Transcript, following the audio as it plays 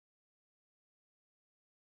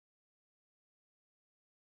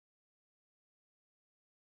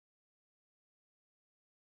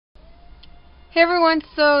Hey everyone,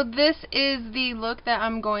 so this is the look that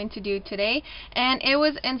I'm going to do today, and it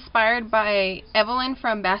was inspired by Evelyn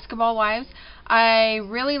from Basketball Wives. I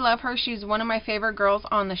really love her. She's one of my favorite girls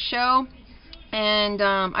on the show, and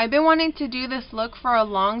I've been wanting to do this look for a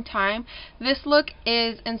long time. This look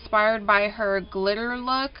is inspired by her glitter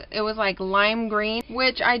look. It was like lime green,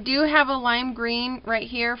 which I do have a lime green right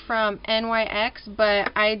here from NYX,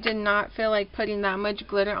 but I did not feel like putting that much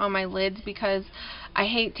glitter on my lids because I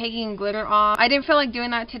hate taking glitter off. I didn't feel like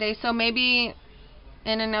doing that today, so maybe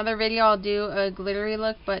in another video I'll do a glittery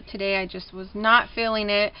look, but today I just was not feeling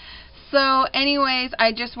it. So anyways,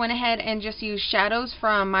 I just went ahead and just used shadows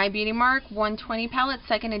from My Beauty Mark 120 palette,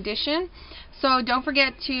 2nd edition. So don't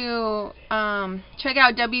forget to check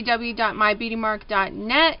out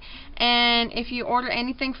www.mybeautymark.net, and if you order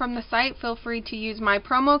anything from the site, feel free to use my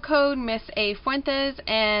promo code Miss A Fuentes,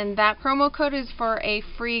 and that promo code is for a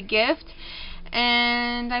free gift.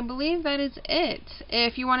 And I believe that is it.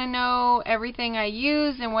 If you want to know everything I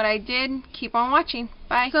used and what I did, keep on watching.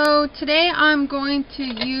 Bye. So today I'm going to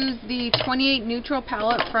use the 28 Neutral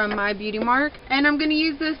palette from My Beauty Mark, and I'm going to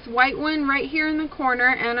use this white one right here in the corner,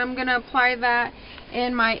 and I'm going to apply that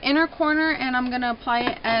in my inner corner, and I'm going to apply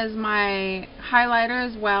it as my highlighter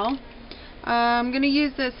as well. I'm going to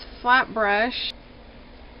use this flat brush.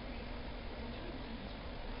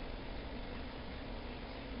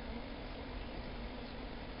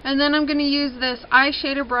 And then I'm going to use this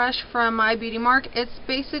eyeshadow brush from My Beauty Mark. It's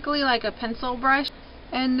basically like a pencil brush.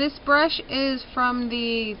 And this brush is from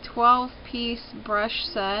the 12-piece brush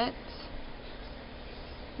set,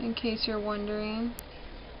 in case you're wondering.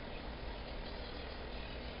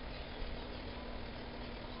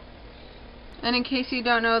 And in case you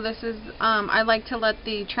don't know, this is, I like to let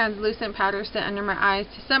the translucent powder sit under my eyes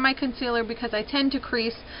to set my concealer because I tend to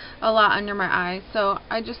crease a lot under my eyes. So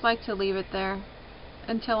I just like to leave it there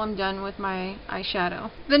until I'm done with my eyeshadow.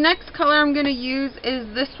 The next color I'm going to use is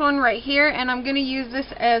this one right here, and I'm going to use this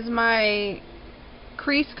as my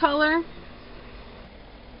crease color.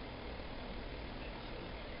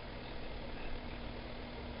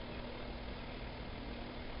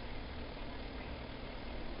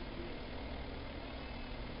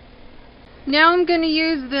 Now I'm going to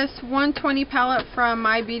use this 120 palette from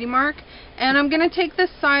My Beauty Mark, and I'm going to take this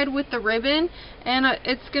side with the ribbon, and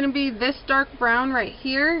it's going to be this dark brown right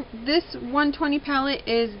here. This 120 palette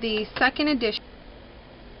is the 2nd edition.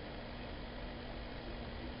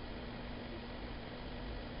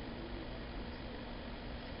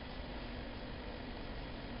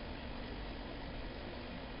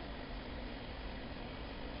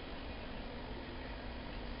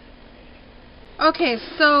 Okay,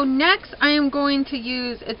 so next I am going to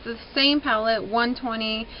use, it's the same palette,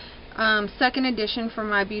 120, 2nd edition from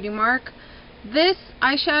My Beauty Mark. This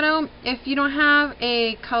eyeshadow, if you don't have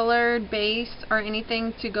a colored base or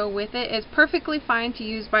anything to go with it, is perfectly fine to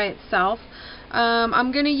use by itself.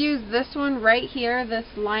 I'm going to use this one right here,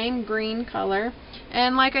 this lime green color.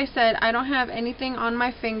 And like I said, I don't have anything on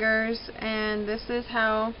my fingers, and this is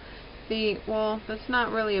how the, well, that's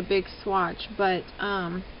not really a big swatch, but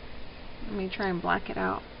let me try and black it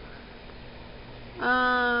out.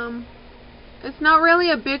 It's not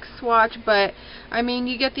really a big swatch, but I mean,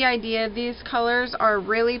 you get the idea. These colors are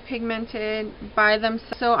really pigmented by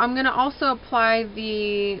themselves. So I'm going to also apply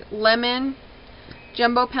the lemon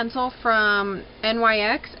jumbo pencil from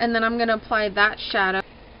NYX, and then I'm going to apply that shadow.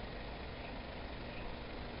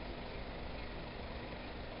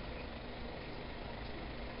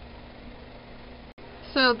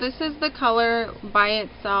 So this is the color by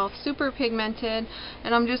itself, super pigmented,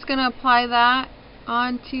 and I'm just going to apply that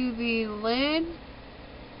onto the lid.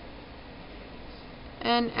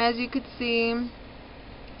 And as you could see,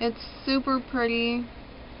 it's super pretty.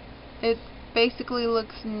 It basically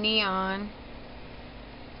looks neon.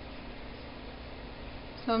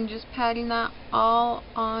 So I'm just patting that all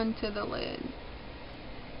onto the lid.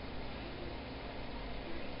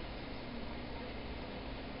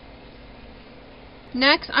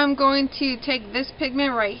 Next, I'm going to take this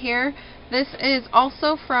pigment right here. This is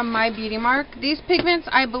also from My Beauty Mark. These pigments,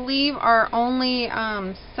 I believe, are only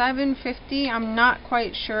 $7.50. I'm not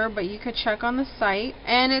quite sure, but you could check on the site.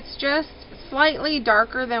 And it's just slightly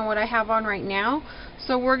darker than what I have on right now.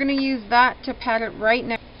 So we're going to use that to pat it right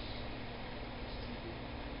now.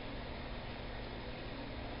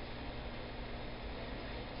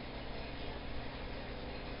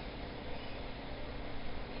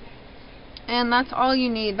 And that's all you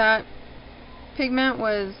need. That pigment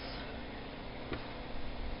was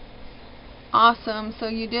awesome, so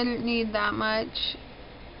you didn't need that much.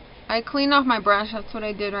 I cleaned off my brush, that's what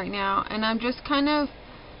I did right now, and I'm just kind of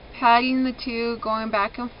patting the two, going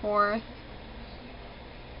back and forth.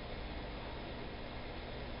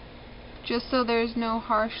 just so there's no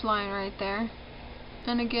harsh line right there.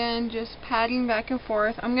 And again, just patting back and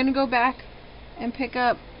forth. I'm going to go back and pick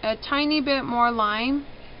up a tiny bit more lime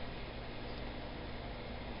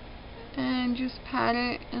and just pat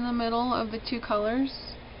it in the middle of the two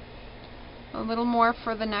colors. A little more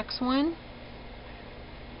for the next one.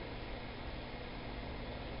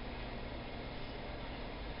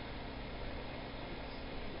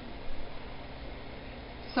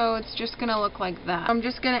 So it's just going to look like that. I'm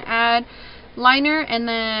just going to add liner and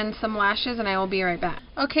then some lashes, and I will be right back.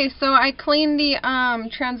 Okay, so I cleaned the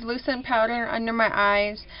translucent powder under my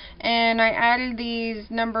eyes, and I added these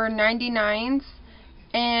number 99s,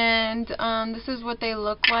 and this is what they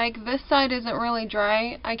look like. This side isn't really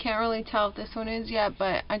dry. I can't really tell if this one is yet,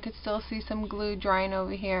 but I could still see some glue drying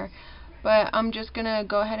over here. But I'm just going to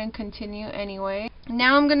go ahead and continue anyway.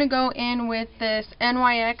 Now I'm going to go in with this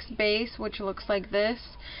NYX base, which looks like this.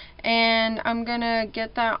 And I'm going to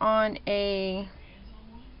get that on a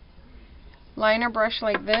liner brush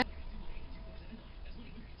like this.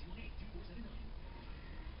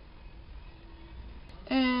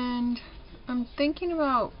 And I'm thinking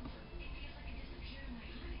about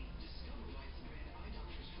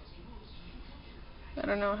I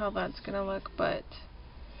don't know how that's going to look, but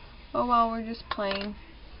oh well, we're just playing.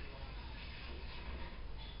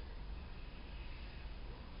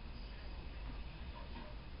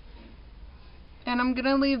 And I'm going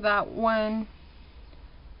to leave that line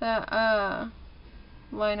up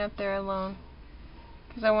there alone,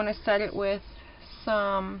 because I want to set it with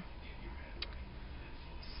some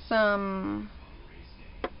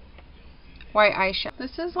white eyeshadow.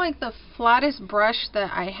 This is like the flattest brush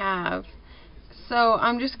that I have. So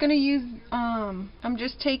I'm just going to use, I'm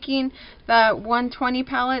just taking that 120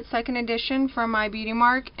 palette, second edition from My Beauty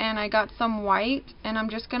Mark, and I got some white, and I'm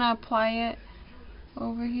just going to apply it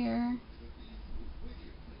over here.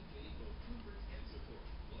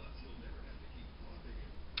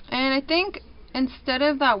 And I think instead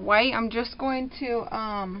of that white, I'm just going to,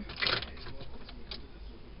 I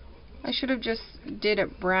should have just did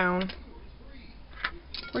it brown.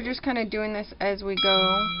 We're just kind of doing this as we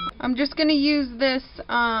go. I'm just going to use this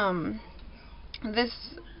this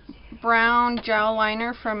brown gel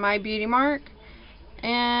liner from My Beauty Mark,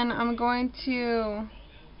 and I'm going to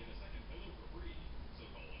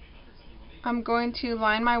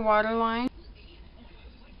line my waterline.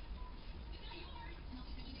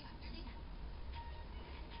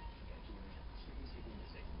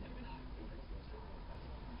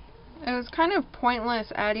 It was kind of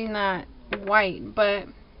pointless adding that white, but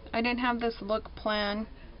I didn't have this look plan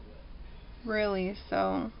really,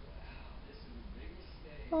 so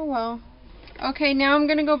oh well. Okay, now I'm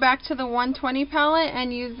going to go back to the 120 palette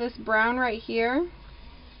and use this brown right here,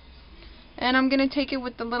 and I'm going to take it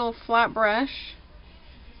with the little flat brush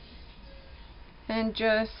and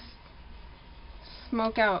just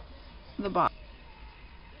smoke out the bottom.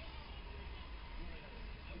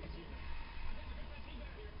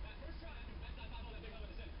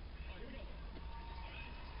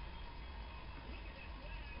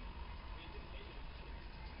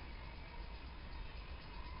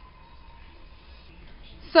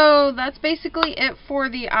 So that's basically it for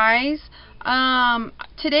the eyes.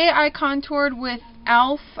 Today I contoured with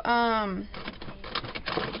e.l.f.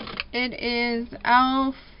 It is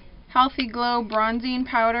e.l.f. Healthy Glow Bronzing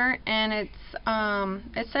Powder, and it's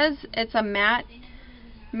it says it's a matte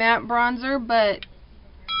bronzer, but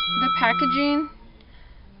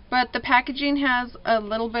the packaging has a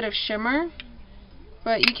little bit of shimmer.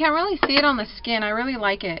 But you can't really see it on the skin. I really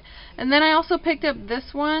like it. And then I also picked up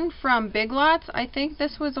this one from Big Lots. I think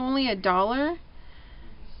this was only $1.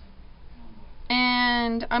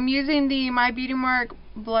 And I'm using the My Beauty Mark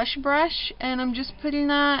blush brush, and I'm just putting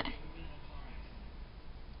that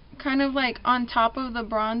kind of like on top of the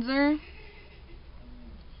bronzer.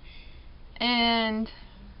 And,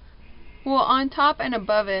 well, on top and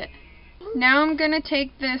above it. Now I'm going to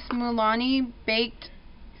take this Milani Baked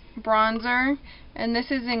bronzer, and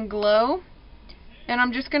this is in Glow, and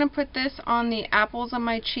I'm just going to put this on the apples of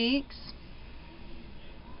my cheeks.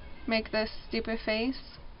 Make this stupid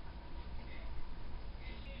face.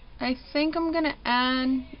 I think I'm going to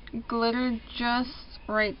add glitter just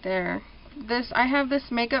right there. I have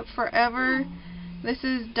this Makeup Forever. This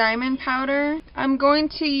is diamond powder. I'm going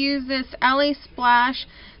to use this LA Splash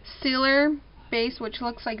Sealer base, which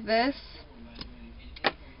looks like this.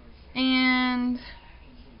 And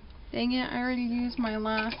dang it, I already used my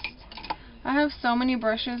last. I have so many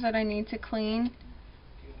brushes that I need to clean.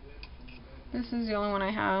 This is the only one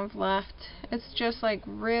I have left. It's just like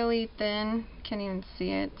really thin. Can't even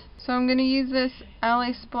see it. So I'm going to use this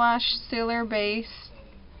LA Splash Sealer base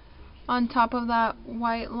on top of that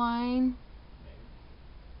white line.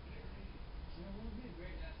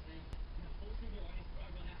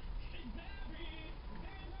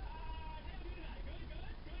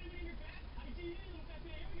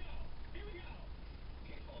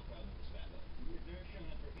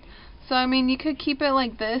 So I mean, you could keep it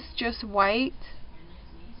like this, just white,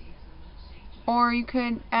 or you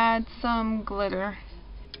could add some glitter.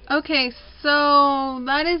 Okay, so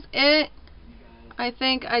that is it. I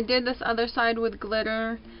think I did this other side with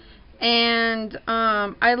glitter, and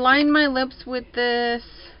I lined my lips with this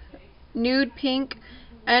nude pink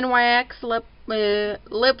NYX lip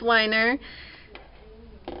liner,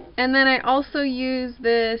 and then I also used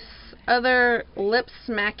this other lip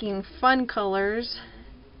smacking fun colors,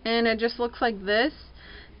 and it just looks like this.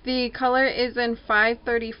 The color is in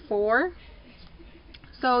 534.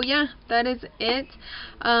 So yeah, that is it.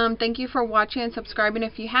 Thank you for watching and subscribing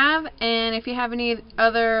if you have, and if you have any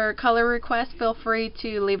other color requests, feel free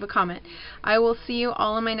to leave a comment. I will see you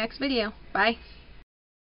all in my next video. Bye.